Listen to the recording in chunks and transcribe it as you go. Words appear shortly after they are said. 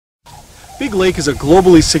Big Lake is a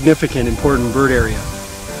globally significant important bird area.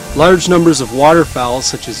 Large numbers of waterfowl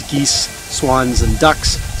such as geese, swans and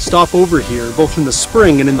ducks stop over here both in the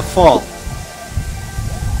spring and in the fall.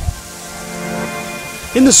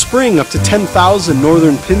 In the spring, up to 10,000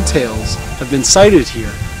 northern pintails have been sighted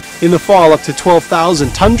here. In the fall, up to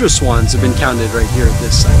 12,000 tundra swans have been counted right here at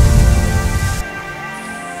this site.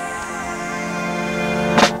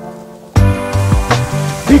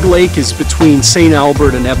 Big Lake is between St.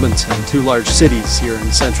 Albert and Edmonton, two large cities here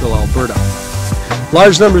in central Alberta.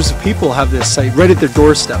 Large numbers of people have this site right at their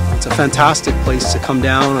doorstep. It's a fantastic place to come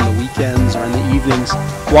down on the weekends or in the evenings,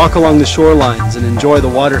 walk along the shorelines and enjoy the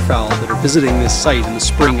waterfowl that are visiting this site in the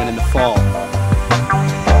spring and in the fall.